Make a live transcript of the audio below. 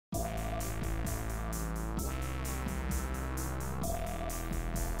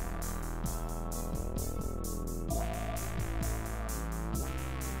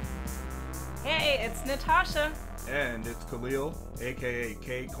it's Natasha. And it's Khalil, aka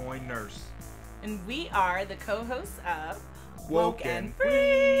K-Coin Nurse. And we are the co-hosts of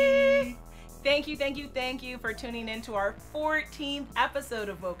WokeNFree. Thank you for tuning in to our 14th episode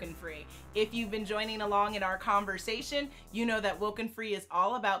of WokeNFree. If you've been joining along in our conversation, you know that WokeNFree is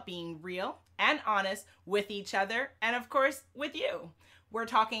all about being real and honest with each other and, of course, with you. We're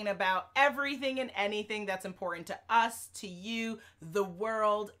talking about everything and anything that's important to us, to you, the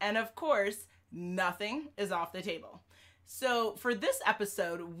world, and, of course, nothing is off the table. So for this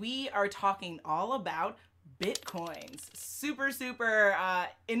episode, we are talking all about Bitcoins. Super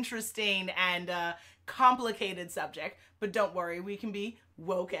interesting and complicated subject, but don't worry, we can be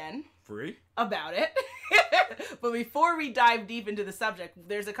woken Free about it. But before we dive deep into the subject,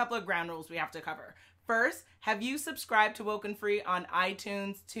 there's a couple of ground rules we have to cover. First, have you subscribed to WokeNFree on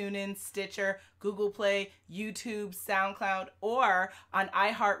iTunes, TuneIn, Stitcher, Google Play, YouTube, SoundCloud, or on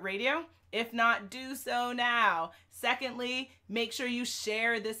iHeartRadio? If not, do so now. Secondly, make sure you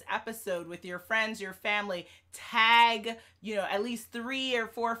share this episode with your friends, your family. Tag, at least 3 or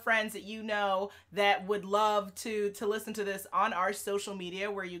 4 friends that you know that would love to listen to this on our social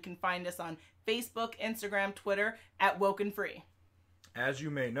media, where you can find us on Facebook, Instagram, Twitter at WokeNFree. As you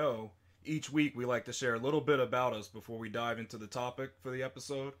may know, each week we like to share a little bit about us before we dive into the topic for the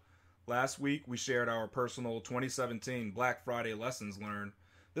episode. Last week we shared our personal 2017 Black Friday lessons learned.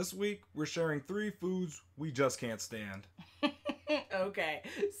 This week, we're sharing 3 foods we just can't stand. Okay,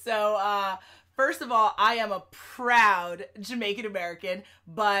 so first of all, I am a proud Jamaican American,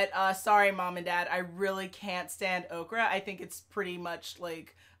 but sorry, Mom and Dad, I really can't stand okra. I think it's pretty much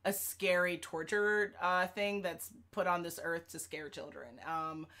like a scary torture thing that's put on this earth to scare children.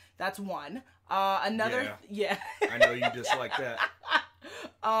 That's one. Another, yeah. I know you dislike that.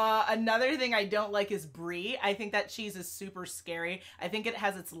 Another thing I don't like is brie. I think that cheese is super scary. I think it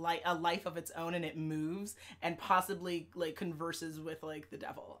has a life of its own, and it moves and possibly like converses with like the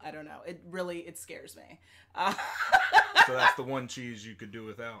devil. I don't know. It scares me. So that's the one cheese you could do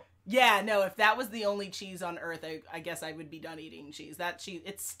without. Yeah, no, if that was the only cheese on earth, I guess I would be done eating cheese. That cheese,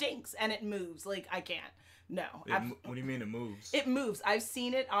 it stinks and it moves. Like, I can't. No. What do you mean it moves? It moves. I've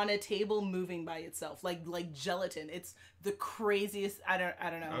seen it on a table moving by itself, like gelatin. It's the craziest. I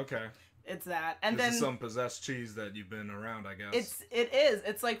don't know. Okay. It's that. And this then is some possessed cheese that you've been around, I guess. It is.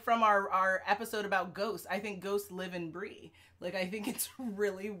 It's like from our episode about ghosts. I think ghosts live in brie. Like, I think it's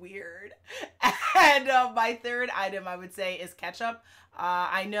really weird. And my third item, I would say, is ketchup.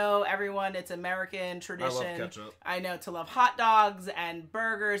 I know everyone, it's American tradition. I love ketchup. I know to love hot dogs and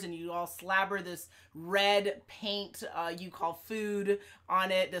burgers, and you all slabber this red paint you call food on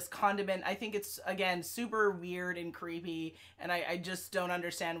it, this condiment. I think it's, again, super weird and creepy, and I just don't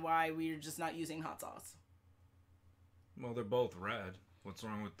understand why we're just not using hot sauce. Well, they're both red. What's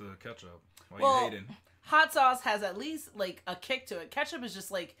wrong with the ketchup? Why Well, you hating? Hot sauce has at least like a kick to it. Ketchup is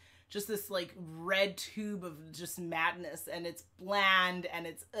just this like red tube of just madness, and it's bland and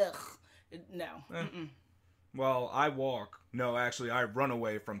it's ugh. No. Well, I run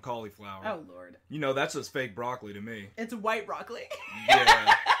away from cauliflower. Oh Lord. That's just fake broccoli to me. It's white broccoli.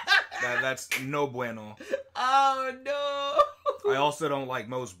 Yeah. That's no bueno. Oh no. I also don't like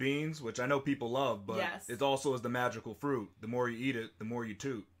most beans, which I know people love, but Yes. it also is the magical fruit. The more you eat it, the more you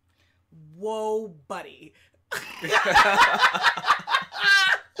toot. Whoa, buddy.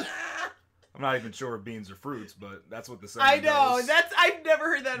 I'm not even sure if beans are fruits, but that's what the saying I know. goes. I've never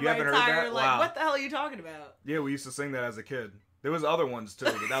heard that in You my haven't heard entire that? life. Wow. What the hell are you talking about? Yeah, we used to sing that as a kid. There was other ones too,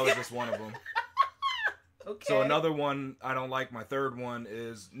 but that was just one of them. Okay. So another one I don't like, my third one,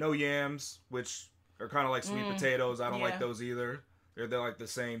 is no yams, which are kind of like sweet potatoes. I don't like those either. They're like the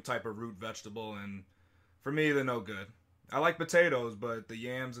same type of root vegetable, and for me, they're no good. I like potatoes, but the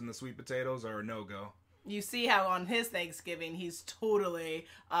yams and the sweet potatoes are a no-go. You see how on his Thanksgiving, he's totally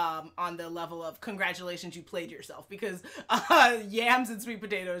on the level of congratulations, you played yourself, because yams and sweet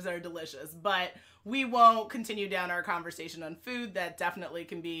potatoes are delicious. But we won't continue down our conversation on food. That definitely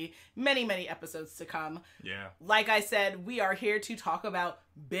can be many, many episodes to come. Yeah. Like I said, we are here to talk about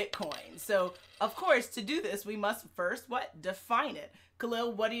Bitcoin. So, of course, to do this, we must first, define it.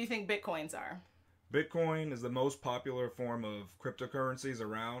 Khalil, what do you think Bitcoins are? Bitcoin is the most popular form of cryptocurrencies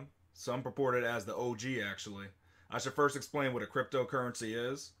around. Some purport it as the OG, actually. I should first explain what a cryptocurrency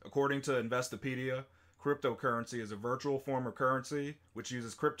is. According to Investopedia, cryptocurrency is a virtual form of currency which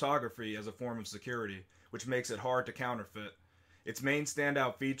uses cryptography as a form of security, which makes it hard to counterfeit. Its main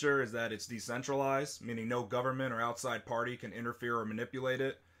standout feature is that it's decentralized, meaning no government or outside party can interfere or manipulate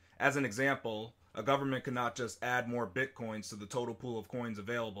it. As an example, a government cannot just add more bitcoins to the total pool of coins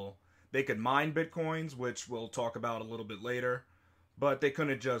available. They could mine bitcoins, which we'll talk about a little bit later, but they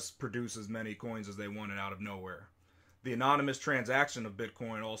couldn't just produce as many coins as they wanted out of nowhere. The anonymous transaction of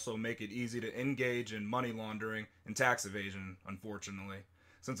Bitcoin also make it easy to engage in money laundering and tax evasion, unfortunately,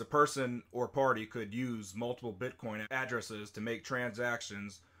 since a person or party could use multiple Bitcoin addresses to make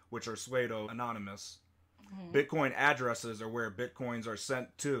transactions which are pseudo-anonymous. Bitcoin addresses are where Bitcoins are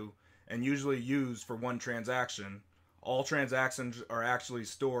sent to and usually used for one transaction. All transactions are actually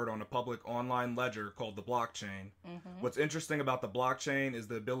stored on a public online ledger called the blockchain. What's interesting about the blockchain is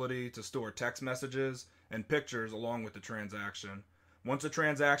the ability to store text messages and pictures along with the transaction. Once a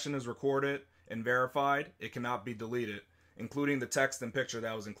transaction is recorded and verified, it cannot be deleted, including the text and picture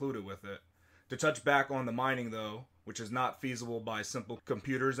that was included with it. To touch back on the mining, though, which is not feasible by simple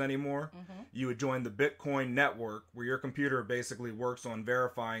computers anymore, you would join the Bitcoin network, where your computer basically works on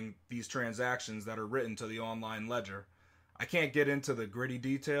verifying these transactions that are written to the online ledger. I can't get into the gritty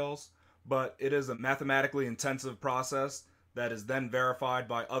details, but it is a mathematically intensive process that is then verified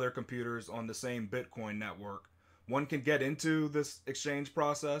by other computers on the same Bitcoin network. One can get into this exchange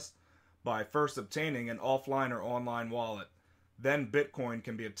process by first obtaining an offline or online wallet. Then Bitcoin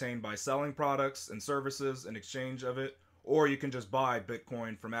can be obtained by selling products and services in exchange of it, or you can just buy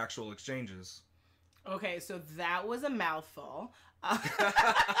Bitcoin from actual exchanges. Okay, so that was a mouthful.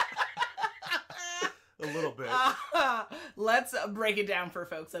 A little bit. Let's break it down for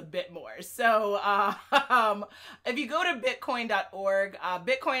folks a bit more. So if you go to bitcoin.org,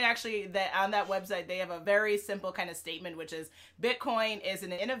 Bitcoin actually, on that website, they have a very simple kind of statement, which is Bitcoin is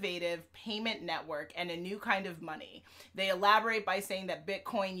an innovative payment network and a new kind of money. They elaborate by saying that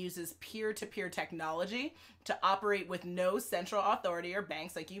Bitcoin uses peer-to-peer technology to operate with no central authority or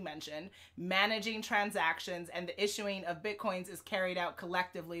banks, like you mentioned. Managing transactions and the issuing of Bitcoins is carried out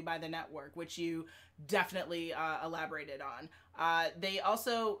collectively by the network, which you definitely elaborated on. They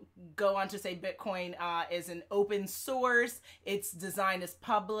also go on to say Bitcoin is an open source, it's designed as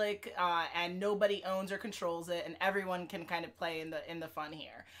public, and nobody owns or controls it, and everyone can kind of play in the fun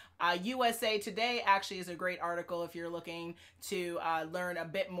here. USA Today actually is a great article if you're looking to learn a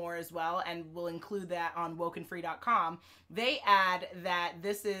bit more as well, and we'll include that on WokeNFree.com. They add that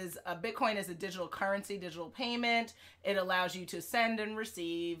this is Bitcoin is a digital currency, digital payment. It allows you to send and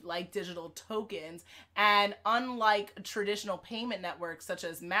receive like digital tokens, and unlike traditional payment networks such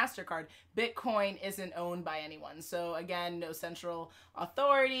as MasterCard, Bitcoin isn't owned by anyone. So again, no central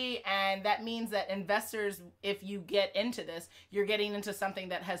authority, and that means that investors, if you get into this, you're getting into something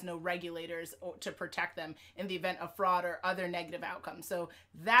that has no regulators to protect them in the event of fraud or other negative outcomes. So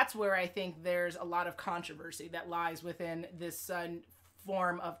that's where I think there's a lot of controversy that lies within this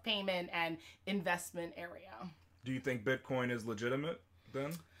form of payment and investment area. Do you think Bitcoin is legitimate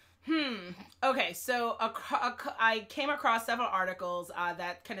then? Okay, so I came across several articles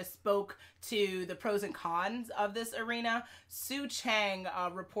that kind of spoke to the pros and cons of this arena. Sue Chang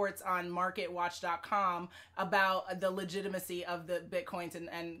reports on MarketWatch.com about the legitimacy of the Bitcoins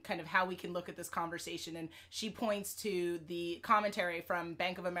and kind of how we can look at this conversation. And she points to the commentary from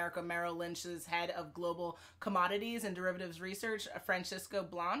Bank of America Merrill Lynch's head of global commodities and derivatives research, Francisco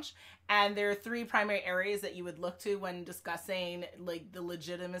Blanche. And there are three primary areas that you would look to when discussing like the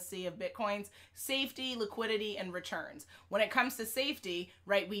legitimacy of Bitcoins: safety, liquidity, and returns. When it comes to safety,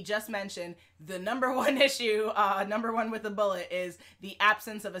 right, we just mentioned the number one issue, number one with a bullet, is the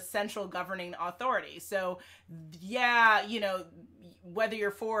absence of a central governing authority. So yeah, you know, whether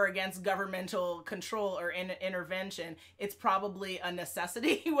you're for or against governmental control or intervention, it's probably a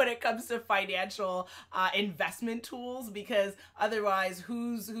necessity when it comes to financial investment tools, because otherwise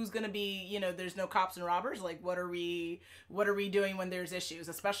who's going to be, you know, there's no cops and robbers. Like what are we doing when there's issues,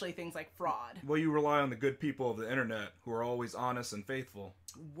 especially things like fraud? Well, you rely on the good people of the internet who are always honest and faithful.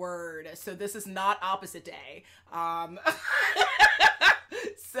 Word. So this is not opposite day.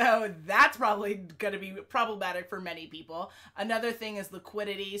 So that's probably going to be problematic for many people. Another thing is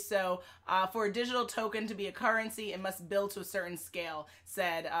liquidity. So for a digital token to be a currency, it must build to a certain scale,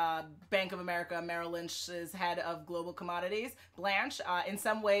 said Bank of America Merrill Lynch's head of global commodities, Blanche. In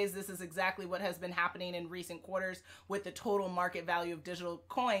some ways, this is exactly what has been happening in recent quarters, with the total market value of digital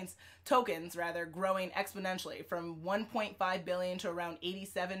tokens growing exponentially from 1.5 billion to around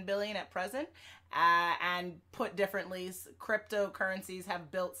 87 billion at present. And put differently, cryptocurrencies have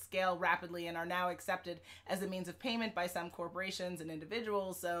built scale rapidly and are now accepted as a means of payment by some corporations and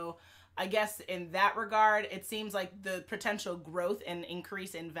individuals. So I guess in that regard, it seems like the potential growth and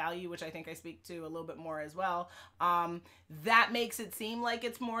increase in value, which I think I speak to a little bit more as well, that makes it seem like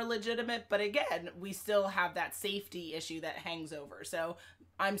it's more legitimate. But again, we still have that safety issue that hangs over. So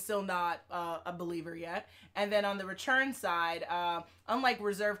I'm still not a believer yet. And then on the return side, unlike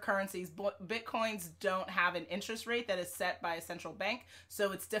reserve currencies, Bitcoins don't have an interest rate that is set by a central bank,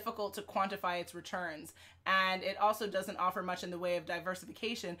 so it's difficult to quantify its returns. And it also doesn't offer much in the way of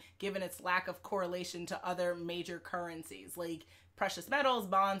diversification, given its lack of correlation to other major currencies, like precious metals,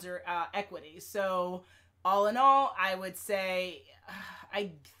 bonds, or equities. So all in all, I would say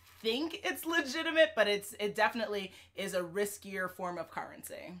I think it's legitimate, but it definitely is a riskier form of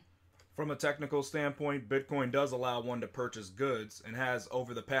currency. From a technical standpoint, Bitcoin does allow one to purchase goods and has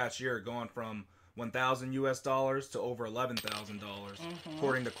over the past year gone from 1,000 US dollars to over $11,000,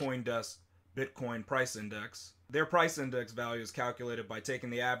 according to CoinDesk Bitcoin Price Index. Their price index value is calculated by taking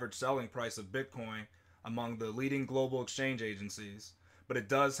the average selling price of Bitcoin among the leading global exchange agencies, but it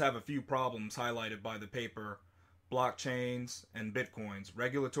does have a few problems highlighted by the paper Blockchains and Bitcoins,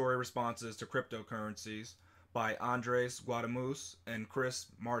 Regulatory Responses to Cryptocurrencies by Andres Guadamus and Chris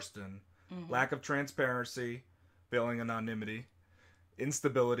Marston. Lack of transparency, failing anonymity,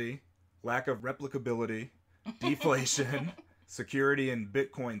 instability, lack of replicability, deflation, security and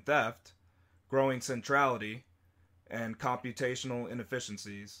Bitcoin theft, growing centrality, and computational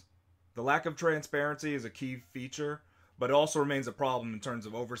inefficiencies. The lack of transparency is a key feature, but it also remains a problem in terms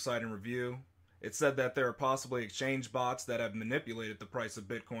of oversight and review. It said that there are possibly exchange bots that have manipulated the price of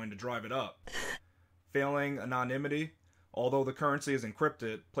Bitcoin to drive it up. Failing anonymity. Although the currency is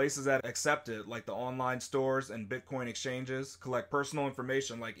encrypted, places that accept it, like the online stores and Bitcoin exchanges, collect personal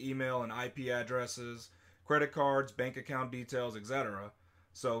information like email and IP addresses, credit cards, bank account details, etc.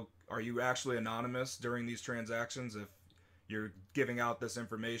 So, are you actually anonymous during these transactions if you're giving out this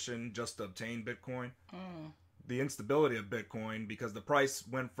information just to obtain Bitcoin? The instability of Bitcoin, because the price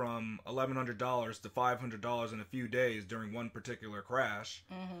went from $1,100 to $500 in a few days during one particular crash.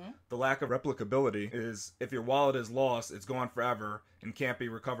 The lack of replicability is if your wallet is lost, it's gone forever and can't be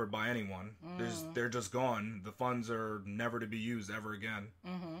recovered by anyone. They're just gone. The funds are never to be used ever again.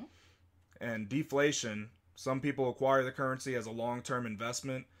 And deflation. Some people acquire the currency as a long-term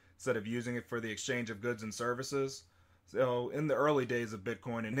investment instead of using it for the exchange of goods and services. So in the early days of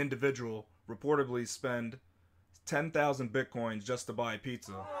Bitcoin, an individual reportedly spent 10,000 Bitcoins just to buy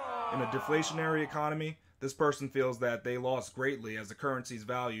pizza. In a deflationary economy, this person feels that they lost greatly as the currency's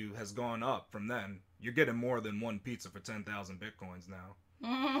value has gone up from then. You're getting more than one pizza for 10,000 Bitcoins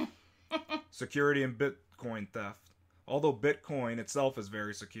now. Security and Bitcoin theft. Although Bitcoin itself is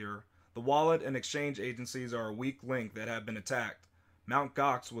very secure, the wallet and exchange agencies are a weak link that have been attacked. Mt.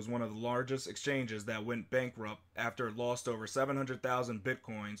 Gox was one of the largest exchanges that went bankrupt after it lost over 700,000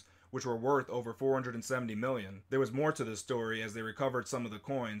 Bitcoins, which were worth over $470 million. There was more to this story as they recovered some of the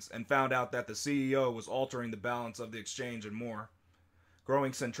coins and found out that the CEO was altering the balance of the exchange and more.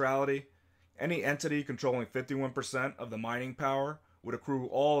 Growing centrality. Any entity controlling 51% of the mining power would accrue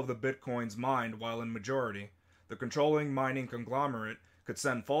all of the Bitcoins mined while in majority. The controlling mining conglomerate could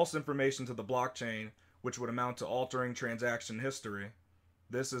send false information to the blockchain, which would amount to altering transaction history.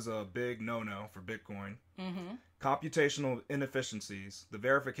 This is a big no-no for Bitcoin. Computational inefficiencies. The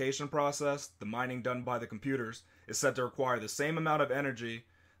verification process, the mining done by the computers, is said to require the same amount of energy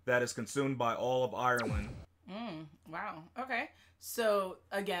that is consumed by all of Ireland. Wow. Okay. So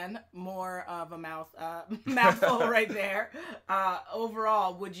again, more of a mouthful right there.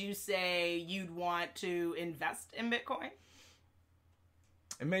 Overall, would you say you'd want to invest in Bitcoin?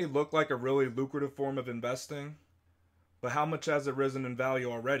 It may look like a really lucrative form of investing, but how much has it risen in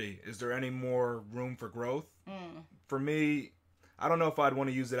value already? Is there any more room for growth? For me, I don't know if I'd want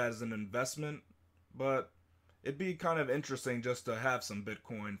to use it as an investment, but it'd be kind of interesting just to have some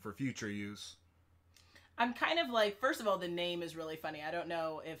Bitcoin for future use. I'm kind of like, first of all, the name is really funny. I don't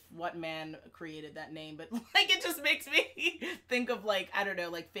know if what man created that name, but like it just makes me think of like, I don't know,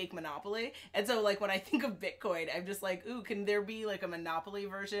 like fake Monopoly. And so like when I think of Bitcoin, I'm just like, ooh, can there be like a Monopoly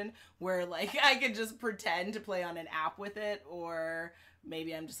version where like I could just pretend to play on an app with it, or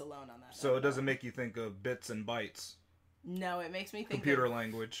maybe I'm just alone on that. So it doesn't make you think of bits and bytes? No, it makes me think computer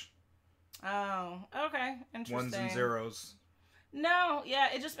language. Oh, okay. Interesting. Ones and zeros. No, yeah,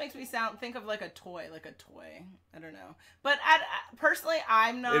 it just makes me think of like a toy. I don't know. But personally,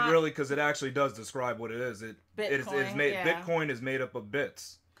 I'm not. It really, because it actually does describe what it is. Bitcoin is made up of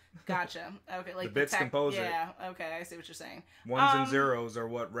bits. Gotcha. Okay, like the bits compose it. Yeah, okay, I see what you're saying. Ones and zeros are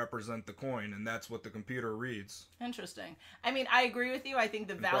what represent the coin, and that's what the computer reads. Interesting. I mean, I agree with you. I think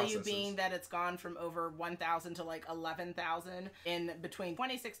the value being that it's gone from over 1,000 to like 11,000 in between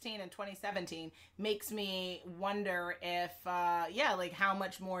 2016 and 2017 makes me wonder if, like how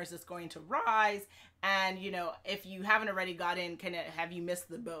much more is this going to rise? And, you know, if you haven't already got in, have you missed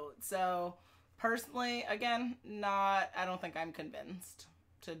the boat? So personally, again, I don't think I'm convinced.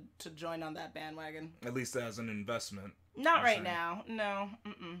 to join on that bandwagon. At least as an investment. Not right now. No.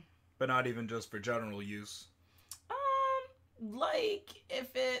 But not even just for general use. Like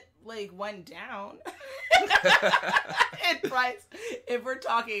if it like went down in price, if we're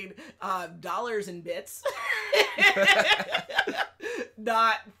talking dollars and bits,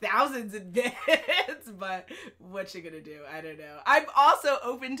 not thousands and bits, but what you gonna do? I don't know. I'm also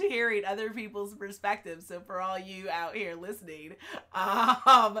open to hearing other people's perspectives. So for all you out here listening,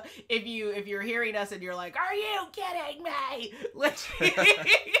 if you're hearing us and you're like, "Are you kidding me?"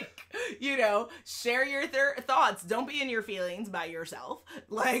 You know, share your thoughts. Don't be in your feelings by yourself.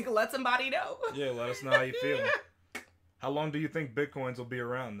 Like, let somebody know. Yeah, let us know how you feel. How long do you think Bitcoins will be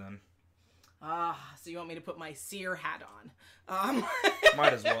around then? So you want me to put my seer hat on?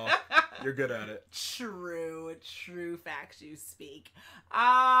 Might as well. You're good at it. True facts you speak.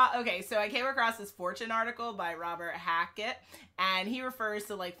 Okay, so I came across this Fortune article by Robert Hackett, and he refers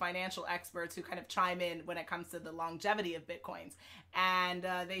to like financial experts who kind of chime in when it comes to the longevity of Bitcoins. And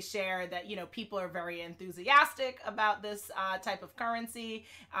they share that, you know, people are very enthusiastic about this type of currency.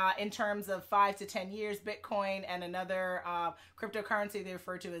 In terms of 5 to 10 years, Bitcoin and another cryptocurrency they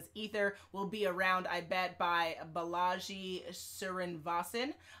refer to as Ether will be around, I bet, by Balaji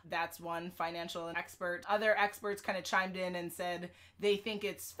Srinivasan. That's one financial expert. Other experts kind of chimed in and said they think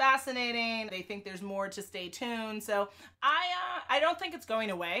it's fascinating. They think there's more to stay tuned. So I don't think it's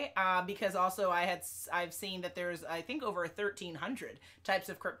going away because also I've seen that there's, I think, over 1,300 types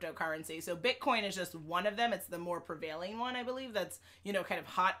of cryptocurrency. So Bitcoin is just one of them. It's the more prevailing one, I believe. That's, you know, kind of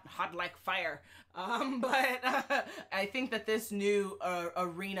hot like fire. But I think that this new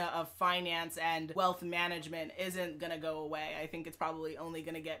arena of finance and wealth management isn't going to go away. I think it's probably only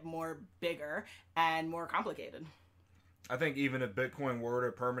going to get more bigger and more complicated. I think even if Bitcoin were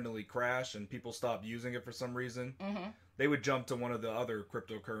to permanently crash and people stopped using it for some reason, they would jump to one of the other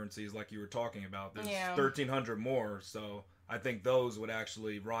cryptocurrencies like you were talking about. There's 1,300 more, so I think those would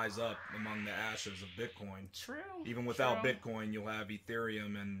actually rise up among the ashes of Bitcoin. True. Even without Bitcoin, you'll have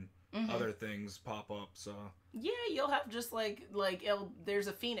Ethereum and other things pop up. So yeah, you'll have just like there's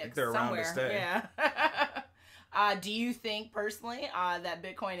a phoenix they're somewhere. Around to stay. Yeah. Do you think personally that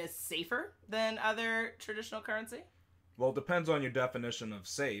Bitcoin is safer than other traditional currency? Well, it depends on your definition of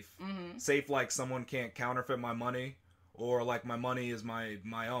safe. Safe like someone can't counterfeit my money, or like my money is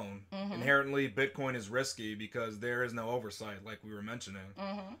my own. Inherently, Bitcoin is risky because there is no oversight, like we were mentioning.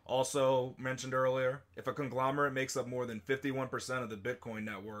 Also mentioned earlier, if a conglomerate makes up more than 51% of the Bitcoin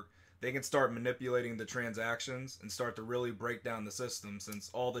network, they can start manipulating the transactions and start to really break down the system,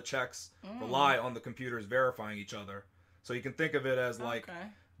 since all the checks rely on the computers verifying each other. So you can think of it as like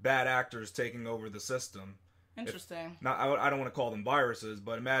bad actors taking over the system. Interesting. I don't want to call them viruses,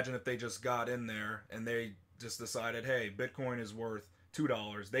 but imagine if they just got in there and they just decided, hey, Bitcoin is worth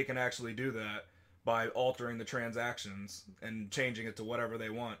 $2. They can actually do that by altering the transactions and changing it to whatever they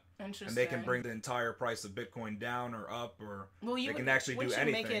want. Interesting. And they can bring the entire price of Bitcoin down or up, or they can actually do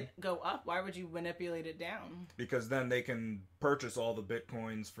anything. Make it go up? Why would you manipulate it down? Because then they can purchase all the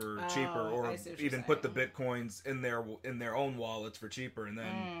Bitcoins for cheaper, or even put the Bitcoins in their own wallets for cheaper, and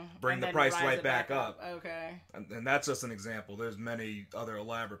then bring the price right back up. Okay. And that's just an example. There's many other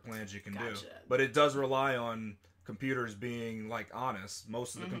elaborate plans you can do. But it does rely on computers being like honest.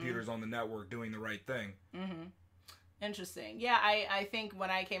 Most of the computers on the network doing the right thing. Interesting. Yeah, I think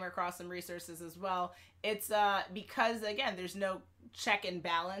when I came across some resources as well, it's because, again, there's no check and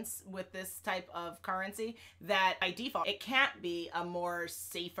balance with this type of currency, that by default it can't be a more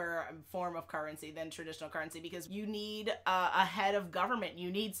safer form of currency than traditional currency, because you need a head of government.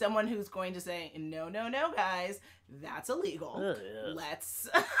 You need someone who's going to say, no guys, that's illegal. Let's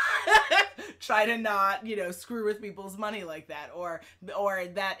try to not, screw with people's money like that, or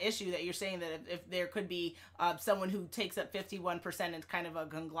that issue that you're saying, that if there could be someone who takes up 51% and kind of a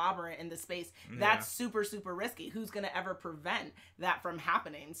conglomerate in the space, that's super risky. Who's going to ever prevent that from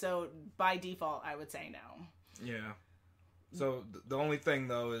happening? So by default, I would say no. Yeah. So the only thing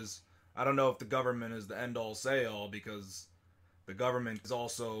though is, I don't know if the government is the end all say all, because the government is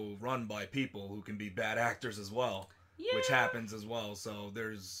also run by people who can be bad actors as well, which happens as well. So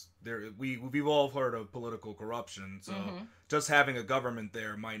we've all heard of political corruption. So just having a government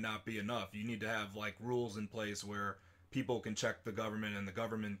there might not be enough. You need to have like rules in place where people can check the government and the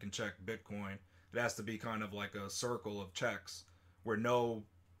government can check Bitcoin. It has to be kind of like a circle of checks where no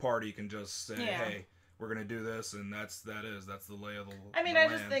party can just say, hey, we're going to do this, and that's the lay of the I mean, I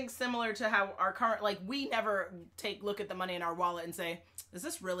just think similar to how our current, like, we never look at the money in our wallet and say, is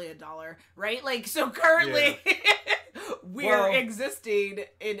this really $1? Right? Like, so currently, we're existing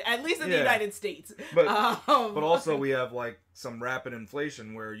in, at least in the United States. But also we have like some rapid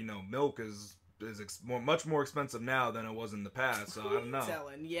inflation where, you know, milk is much more expensive now than it was in the past. So I don't know.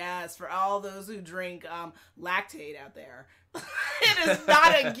 Yes, for all those who drink lactate out there. It is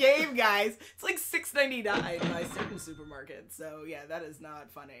not a game, guys. It's like $6.99 by certain supermarkets. So yeah, that is not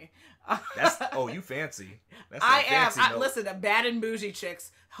funny. You fancy. That's I am. Fancy listen, a bad and bougie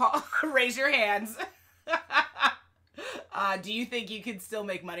chicks, raise your hands. Do you think you could still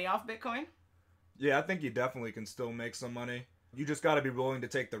make money off Bitcoin? Yeah, I think you definitely can still make some money. You just got to be willing to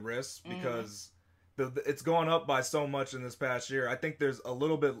take the risks because it's gone up by so much in this past year. I think there's a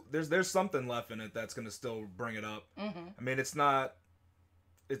little bit, there's something left in it that's going to still bring it up. I mean, it's not,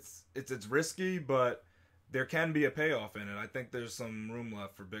 it's risky, but there can be a payoff in it. I think there's some room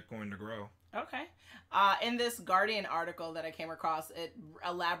left for Bitcoin to grow. Okay. In this Guardian article that I came across, it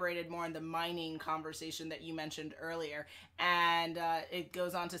elaborated more on the mining conversation that you mentioned earlier. And it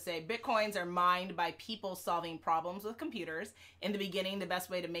goes on to say, Bitcoins are mined by people solving problems with computers. In the beginning, the best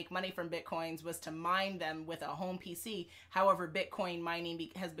way to make money from Bitcoins was to mine them with a home PC. However, Bitcoin mining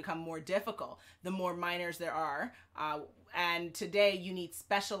has become more difficult the more miners there are. And today you need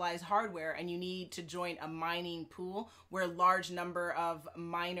specialized hardware and you need to join a mining pool where a large number of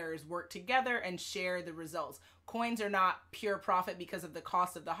miners work together and share the results. Coins are not pure profit because of the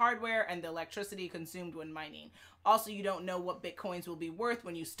cost of the hardware and the electricity consumed when mining. Also, you don't know what Bitcoins will be worth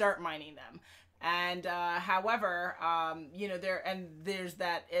when you start mining them. And however, you know, there's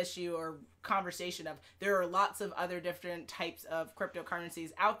that issue or conversation of there are lots of other different types of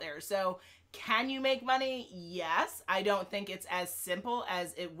cryptocurrencies out there. So can you make money? Yes. I don't think it's as simple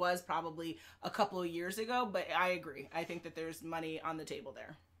as it was probably a couple of years ago, but I agree. I think that there's money on the table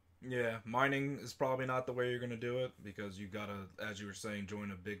there. Yeah, mining is probably not the way you're going to do it because you got to, as you were saying,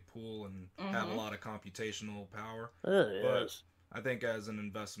 join a big pool and have a lot of computational power. But I think as an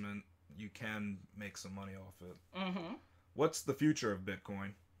investment, you can make some money off it. What's the future of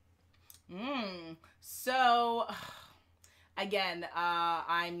Bitcoin? So, again,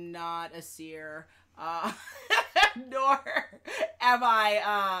 I'm not a seer, nor am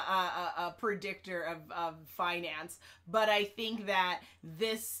I a predictor of finance, but I think that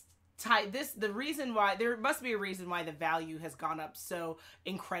there must be a reason why the value has gone up so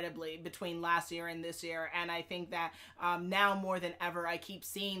incredibly between last year and this year. And I think that now more than ever, I keep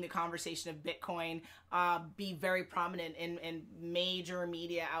seeing the conversation of Bitcoin be very prominent in major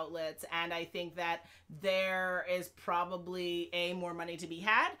media outlets. And I think that there is probably more money to be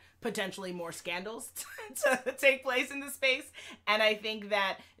had, potentially more scandals to take place in the space. And I think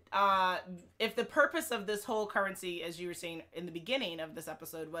that if the purpose of this whole currency, as you were saying in the beginning of this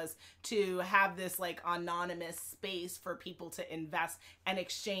episode, was to have this like anonymous space for people to invest and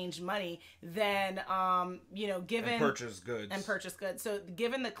exchange money, then you know, given and purchase goods. So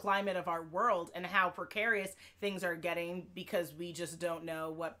given the climate of our world and how precarious things are getting, because we just don't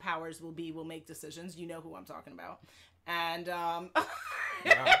know what powers will make decisions. You know who I'm talking about. And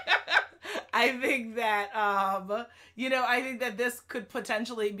I think that you know, I think that this could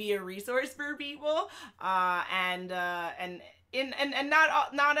potentially be a resource for people, and not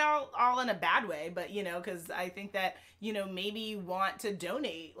all in a bad way, but you know, because I think that, you know, maybe you want to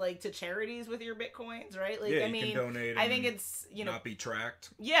donate like to charities with your Bitcoins, right? Like, yeah, I mean, you can donate. I think it's, you know, not be tracked.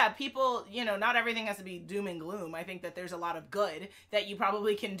 Yeah, people, you know, not everything has to be doom and gloom. I think that there's a lot of good that you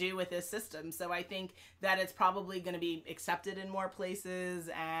probably can do with this system. So I think that it's probably going to be accepted in more places,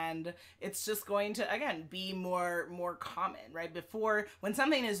 and it's just going to, again, be more common, right? Before, when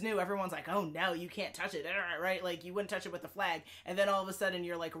something is new, everyone's like, oh no, you can't touch it, right? Like, you wouldn't touch it with a flag, and then all of a sudden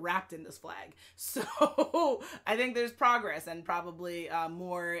you're like wrapped in this flag. So I think there's progress and probably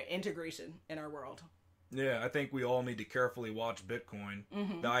more integration in our world. Yeah, I think we all need to carefully watch Bitcoin.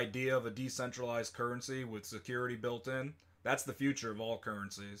 The idea of a decentralized currency with security built in, that's the future of all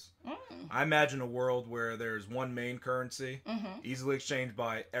currencies. I imagine a world where there's one main currency, easily exchanged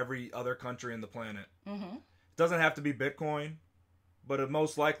by every other country on the planet. It doesn't have to be Bitcoin, but it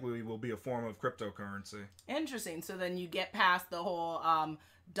most likely will be a form of cryptocurrency. Interesting. So then you get past the whole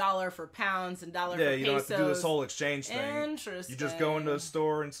dollar for pounds and dollar for pesos. Yeah, you don't have to do this whole exchange thing. Interesting. You just go into a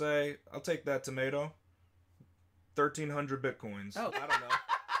store and say, I'll take that tomato. 1,300 Bitcoins. Oh. I don't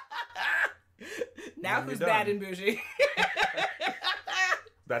know. Now who's bad and bougie?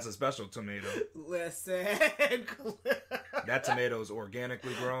 That's a special tomato. Listen. That tomato is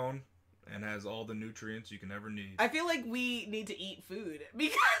organically grown and has all the nutrients you can ever need. I feel like we need to eat food because we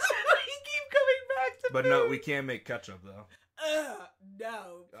keep coming back to But food. no, we can't make ketchup though.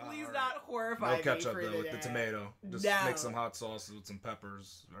 No, please right. not horrify me. No ketchup for though with the tomato. Just make some hot sauce with some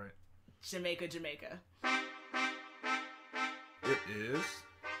peppers, right? Jamaica. It is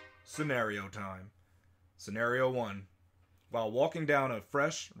scenario time. Scenario 1. While walking down a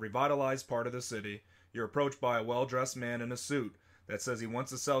fresh, revitalized part of the city, you're approached by a well-dressed man in a suit that says he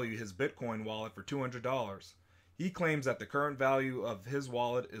wants to sell you his Bitcoin wallet for $200. He claims that the current value of his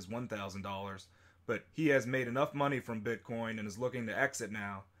wallet is $1,000, but he has made enough money from Bitcoin and is looking to exit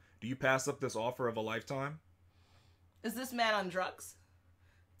now. Do you pass up this offer of a lifetime? Is this man on drugs?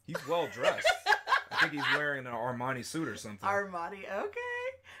 He's well-dressed. I think he's wearing an Armani suit or something. Armani,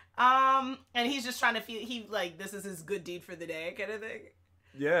 okay. And he's just trying to feel, this is his good deed for the day kind of thing.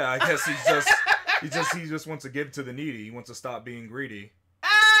 Yeah, I guess he just wants to give to the needy. He wants to stop being greedy.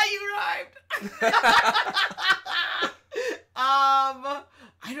 Ah, you rhymed.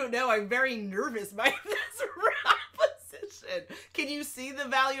 I don't know. I'm very nervous by this proposition. Can you see the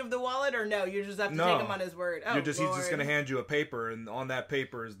value of the wallet, or no? You just have to take him on his word. Oh, he's just going to hand you a paper, and on that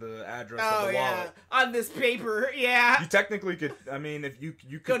paper is the address of the wallet. Yeah. On this paper, yeah. You technically could. I mean, if you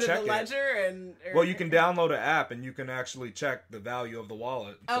could go to check the ledger and. Well, you can download an app, and you can actually check the value of the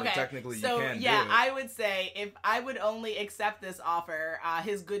wallet. Okay. So technically, you can do it. Yeah, I would say if I would only accept this offer,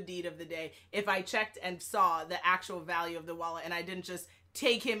 his good deed of the day, if I checked and saw the actual value of the wallet, and I didn't just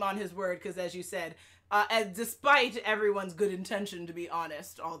take him on his word, because as you said, and despite everyone's good intention to be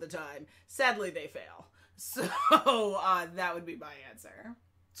honest all the time, sadly they fail. So that would be my answer.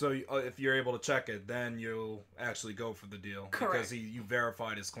 So if you're able to check it, then you'll actually go for the deal. Correct. Because you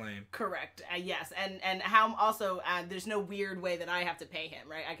verified his claim. Correct. Yes. And how also, there's no weird way that I have to pay him,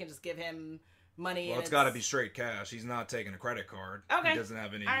 right? I can just give him money. Well, it's got to be straight cash. He's not taking a credit card. Okay. He doesn't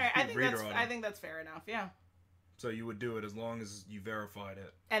have any reader on it. I think that's fair enough, yeah. So you would do it as long as you verified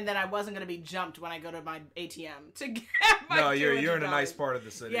it. And then I wasn't going to be jumped when I go to my ATM to get my No, you're in a nice part of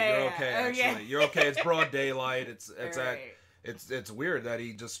the city. Yeah, you're okay, actually. Yeah. You're okay. It's broad daylight. Right. It's weird that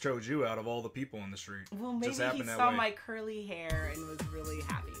he just chose you out of all the people on the street. Well, maybe he saw my curly hair and was really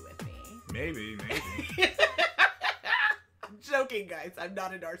happy with me. Maybe. I'm joking, guys. I'm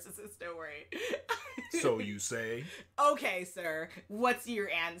not a narcissist. Don't worry. So you say. Okay, sir. What's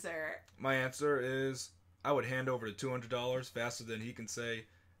your answer? My answer is I would hand over the $200 faster than he can say,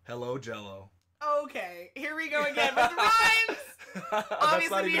 "Hello, Jello." Okay, here we go again with rhymes.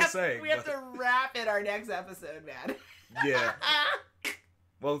 Obviously, we have to wrap in our next episode, man. Yeah.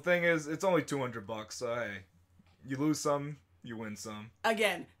 Well, the thing is, it's only $200, so hey, you lose some, you win some.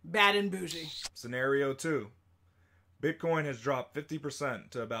 Again, bad and bougie. Scenario 2. Bitcoin has dropped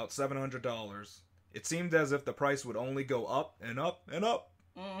 50% to about $700. It seemed as if the price would only go up and up and up.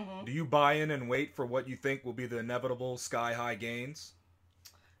 Mm-hmm. Do you buy in and wait for what you think will be the inevitable sky-high gains?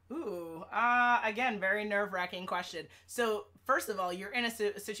 Ooh, again, very nerve-wracking question. So, first of all, you're in a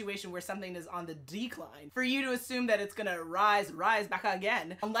situation where something is on the decline. For you to assume that it's gonna rise back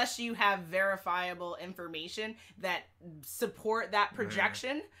again, unless you have verifiable information that support that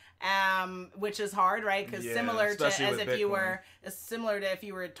projection, which is hard, right? Because similar to if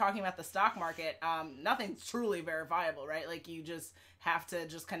you were talking about the stock market, nothing's truly verifiable, right? Like you just have to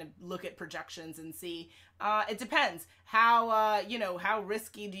just kind of look at projections and see. It depends how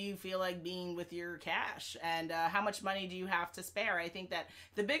risky do you feel like being with your cash, and how much money do you have to spare? I think that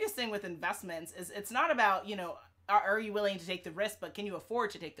the biggest thing with investments is it's not about, are you willing to take the risk, but can you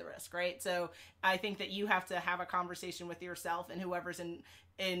afford to take the risk, right? So I think that you have to have a conversation with yourself and whoever's in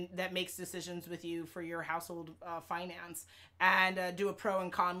that makes decisions with you for your household finance, and do a pro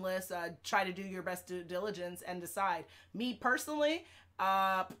and con list, try to do your best due diligence and decide. Me personally,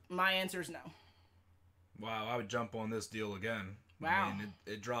 my answer is no. Wow, I would jump on this deal again. Wow. I mean,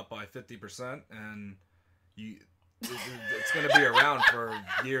 it dropped by 50%, and it's going to be around for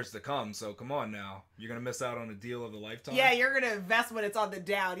years to come, so come on now. You're going to miss out on a deal of a lifetime? Yeah, you're going to invest when it's on the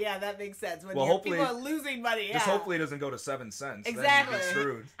down. Yeah, that makes sense. When hopefully, people are losing money, yeah. Just hopefully it doesn't go to 7 cents. Exactly. Then you get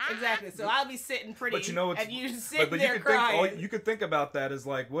screwed. Exactly. So I'll be sitting pretty, and you sitting there crying. You could think about that as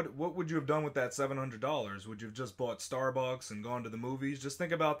like, what would you have done with that $700? Would you have just bought Starbucks and gone to the movies? Just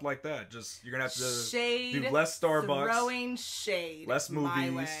think about like that. Just, you're going to have to do less Starbucks. Throwing shade. Less movies. My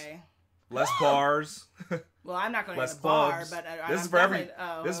way. Less bars. Well, I'm not going to less the bar, clubs. but this is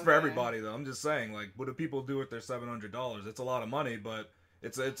for everybody though. I'm just saying, like, what do people do with their $700? It's a lot of money, but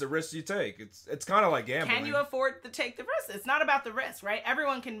it's a risk you take. It's kind of like gambling. Can you afford to take the risk? It's not about the risk, right?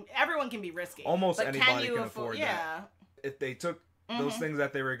 Everyone can be risky. Almost anybody can afford that. Yeah. If they took those things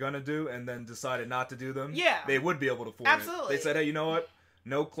that they were gonna do and then decided not to do them, yeah, they would be able to afford Absolutely. it. They said, hey, you know what?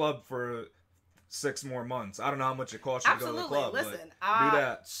 No club for 6 more months. I don't know how much it costs you to go to the club. Listen, do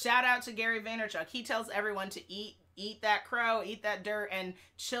that. Shout out to Gary Vaynerchuk. He tells everyone to eat eat that crow, eat that dirt, and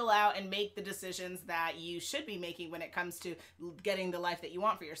chill out and make the decisions that you should be making when it comes to getting the life that you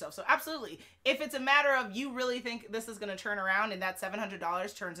want for yourself. So absolutely, if it's a matter of you really think this is going to turn around and that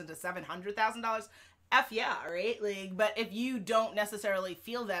 $700 turns into $700,000, F yeah, right? Like, but if you don't necessarily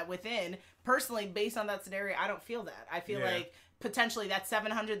feel that within, personally, based on that scenario, I don't feel that. I feel like potentially that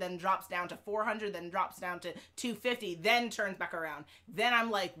 700 then drops down to 400, then drops down to 250, then turns back around. Then I'm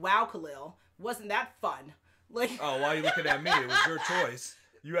like, wow, Khalil, wasn't that fun? Like, oh, why are you looking at me? It was your choice.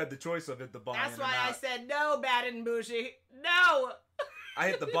 You had the choice of it to buy. That's why I said no, Bad and Bougie. No. I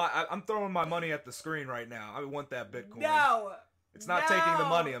hit the buy. I'm throwing my money at the screen right now. I want that Bitcoin. No. It's not taking the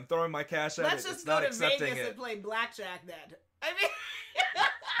money. I'm throwing my cash at it. Let's just go to Vegas and play blackjack then. I mean,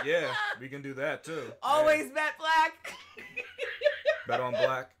 yeah, we can do that too. Always bet black. Bet on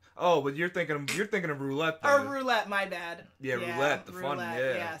black. Oh, but you're thinking of roulette though. Or roulette, my bad. Yeah, roulette, the fun,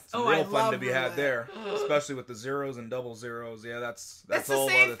 yes. Some real fun to be had there, especially with the zeros and double zeros. Yeah, that's the all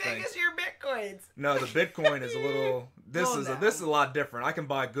same other thing things. As your Bitcoins. No, the Bitcoin is a little. This is a lot different. I can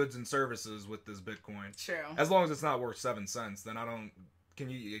buy goods and services with this Bitcoin. True. As long as it's not worth 7 cents, then I don't. Can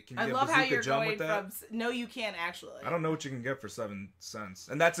you I get love how bazooka you're jump going with that? from. No, you can't actually. I don't know what you can get for 7 cents,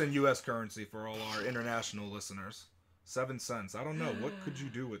 and that's in U.S. currency for all our international listeners. 7 cents. I don't know. What could you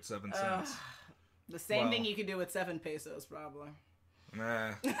do with 7 cents? The same thing you could do with 7 pesos, probably.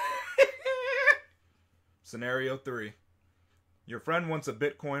 Nah. Scenario 3. Your friend wants a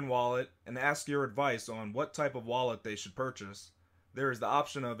Bitcoin wallet and asks your advice on what type of wallet they should purchase. There is the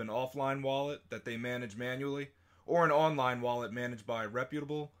option of an offline wallet that they manage manually, or an online wallet managed by a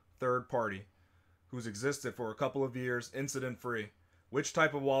reputable third party who's existed for a couple of years incident-free. Which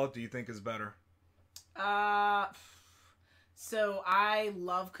type of wallet do you think is better? So I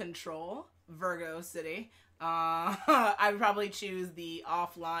love control, Virgo City. I'd probably choose the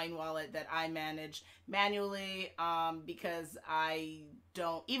offline wallet that I manage manually, because I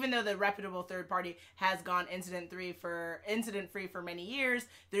don't, even though the reputable third party has gone incident free for many years,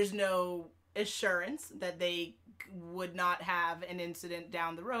 there's no assurance that they would not have an incident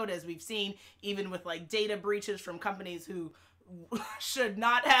down the road, as we've seen, even with like data breaches from companies who should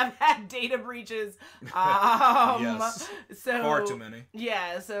not have had data breaches. Yes. So far too many.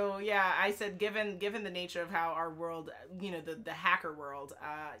 Yeah. So yeah, I said given the nature of how our world, the hacker world,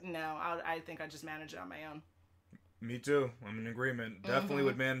 I think I just manage it on my own. Me too. I'm in agreement. Definitely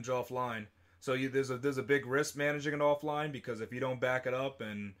would manage offline. So there's a big risk managing it offline, because if you don't back it up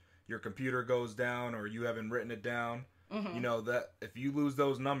and your computer goes down or you haven't written it down, you know that if you lose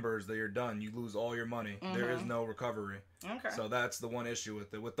those numbers, that you're done. You lose all your money. There is no recovery. Okay. So that's the one issue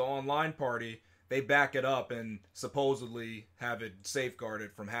with it. With the online party, they back it up and supposedly have it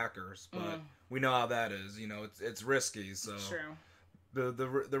safeguarded from hackers, but we know how that is. It's risky. So true.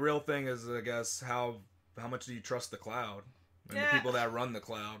 The real thing is, I guess, how much do you trust the cloud and the people that run the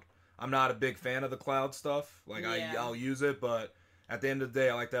cloud? I'm not a big fan of the cloud stuff. Like I'll use it, but at the end of the day,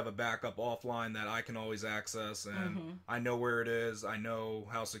 I like to have a backup offline that I can always access, and I know where it is, I know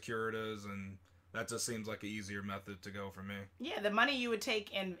how secure it is, and that just seems like an easier method to go for me. Yeah, the money you would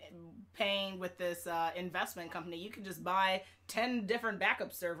take in paying with this investment company, you could just buy 10 different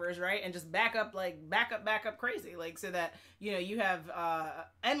backup servers, right? And just backup crazy, like, so that, you have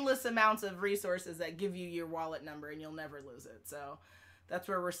endless amounts of resources that give you your wallet number and you'll never lose it. So that's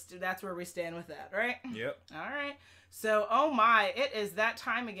where we stand with that, right? Yep. All right. So, oh my, it is that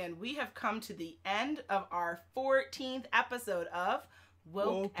time again. We have come to the end of our 14th episode of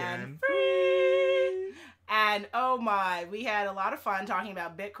Woke and Free. And oh my, we had a lot of fun talking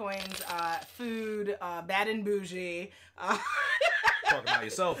about Bitcoins, food, bad and bougie. Talking about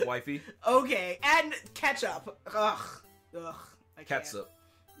yourself, wifey. Okay, and ketchup. Ugh, I can't. Ketchup.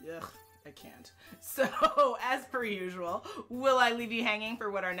 Ugh, I can't. So, as per usual, will I leave you hanging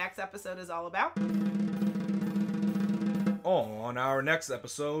for what our next episode is all about? On our next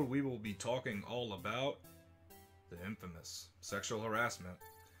episode, we will be talking all about the infamous sexual harassment.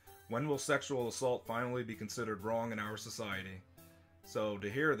 When will sexual assault finally be considered wrong in our society? So to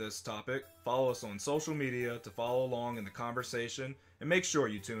hear this topic, follow us on social media to follow along in the conversation, and make sure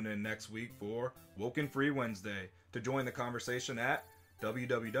you tune in next week for WokeNFree Wednesday to join the conversation at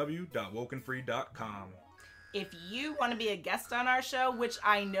www.wokenfree.com. If you want to be a guest on our show, which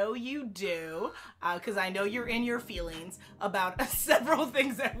I know you do, because I know you're in your feelings about several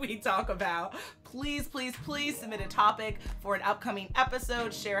things that we talk about, Please, please, please submit a topic for an upcoming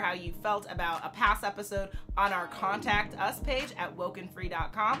episode. Share how you felt about a past episode on our Contact Us page at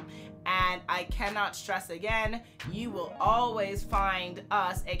WokeNFree.com. And I cannot stress again, you will always find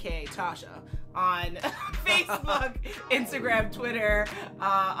us, aka Tasha, on Facebook, Instagram, Twitter,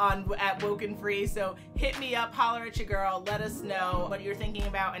 at WokeNFree. So hit me up, holler at your girl, let us know what you're thinking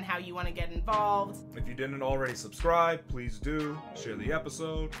about and how you want to get involved. If you didn't already subscribe, please do. Share the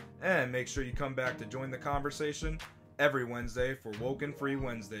episode. And make sure you come back to join the conversation every Wednesday for WokeNFree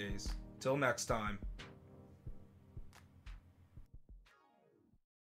Wednesdays. Till next time.